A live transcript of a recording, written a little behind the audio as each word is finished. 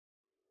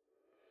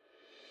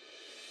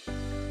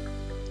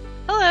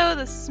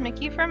Hello, this is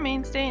Mickey from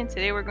Mainstay, and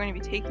today we're going to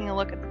be taking a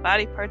look at the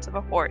body parts of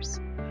a horse.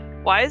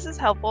 Why is this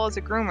helpful as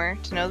a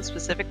groomer to know the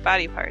specific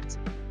body parts?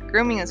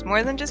 Grooming is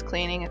more than just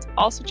cleaning, it's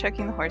also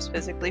checking the horse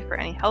physically for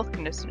any health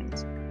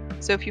conditions.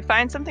 So if you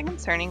find something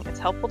concerning, it's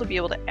helpful to be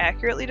able to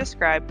accurately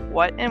describe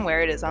what and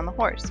where it is on the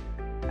horse.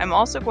 I'm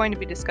also going to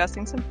be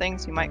discussing some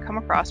things you might come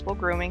across while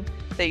grooming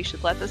that you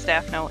should let the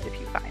staff know if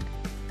you find.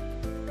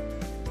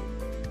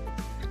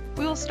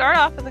 We will start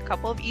off with a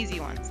couple of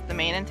easy ones, the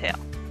mane and tail.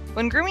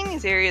 When grooming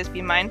these areas,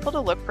 be mindful to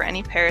look for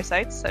any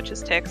parasites, such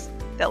as ticks,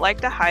 that like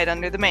to hide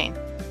under the mane.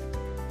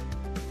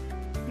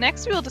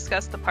 Next, we will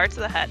discuss the parts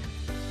of the head: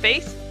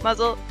 face,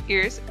 muzzle,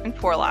 ears, and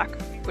forelock,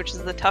 which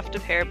is the tuft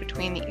of hair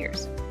between the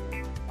ears.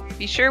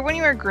 Be sure when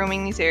you are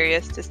grooming these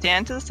areas to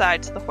stand to the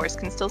side so the horse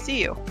can still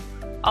see you.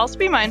 Also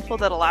be mindful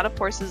that a lot of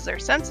horses are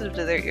sensitive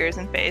to their ears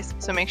and face,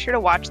 so make sure to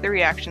watch their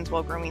reactions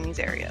while grooming these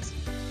areas.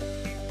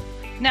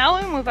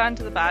 Now we move on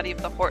to the body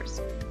of the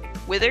horse: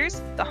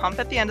 withers, the hump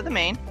at the end of the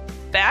mane,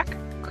 back,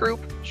 croup,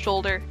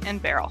 shoulder,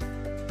 and barrel.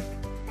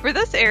 For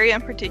this area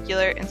in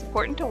particular, it's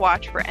important to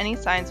watch for any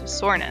signs of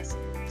soreness.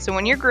 So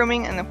when you're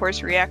grooming and the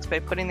horse reacts by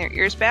putting their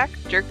ears back,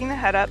 jerking the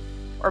head up,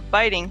 or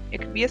biting,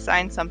 it could be a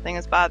sign something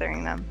is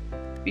bothering them.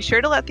 Be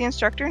sure to let the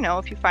instructor know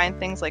if you find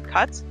things like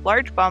cuts,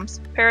 large bumps,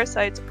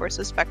 parasites, or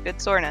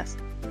suspected soreness.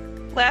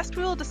 Last,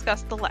 we will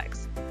discuss the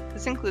legs.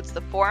 This includes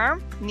the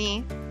forearm,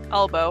 knee,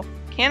 elbow,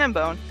 cannon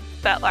bone,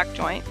 fetlock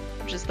joint,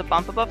 which is the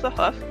bump above the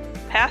hoof,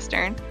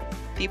 pastern,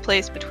 the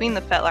place between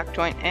the fetlock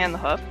joint and the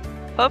hoof,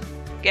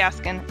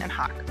 gaskin, and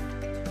hock.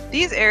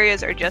 These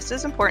areas are just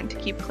as important to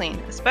keep clean,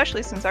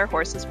 especially since our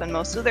horses spend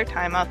most of their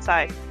time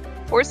outside.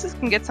 Horses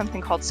can get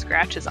something called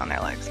scratches on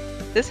their legs.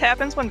 This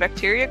happens when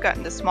bacteria got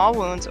into small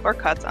wounds or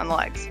cuts on the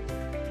legs.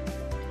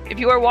 If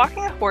you are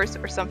walking a horse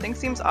or something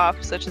seems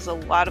off, such as a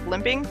lot of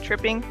limping,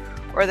 tripping,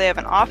 or they have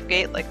an off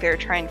gait like they are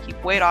trying to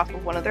keep weight off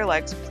of one of their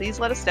legs,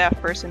 please let a staff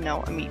person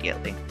know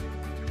immediately.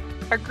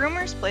 Our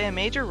groomers play a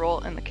major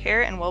role in the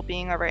care and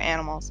well-being of our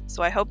animals,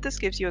 so I hope this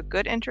gives you a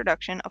good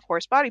introduction of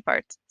horse body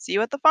parts. See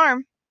you at the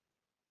farm!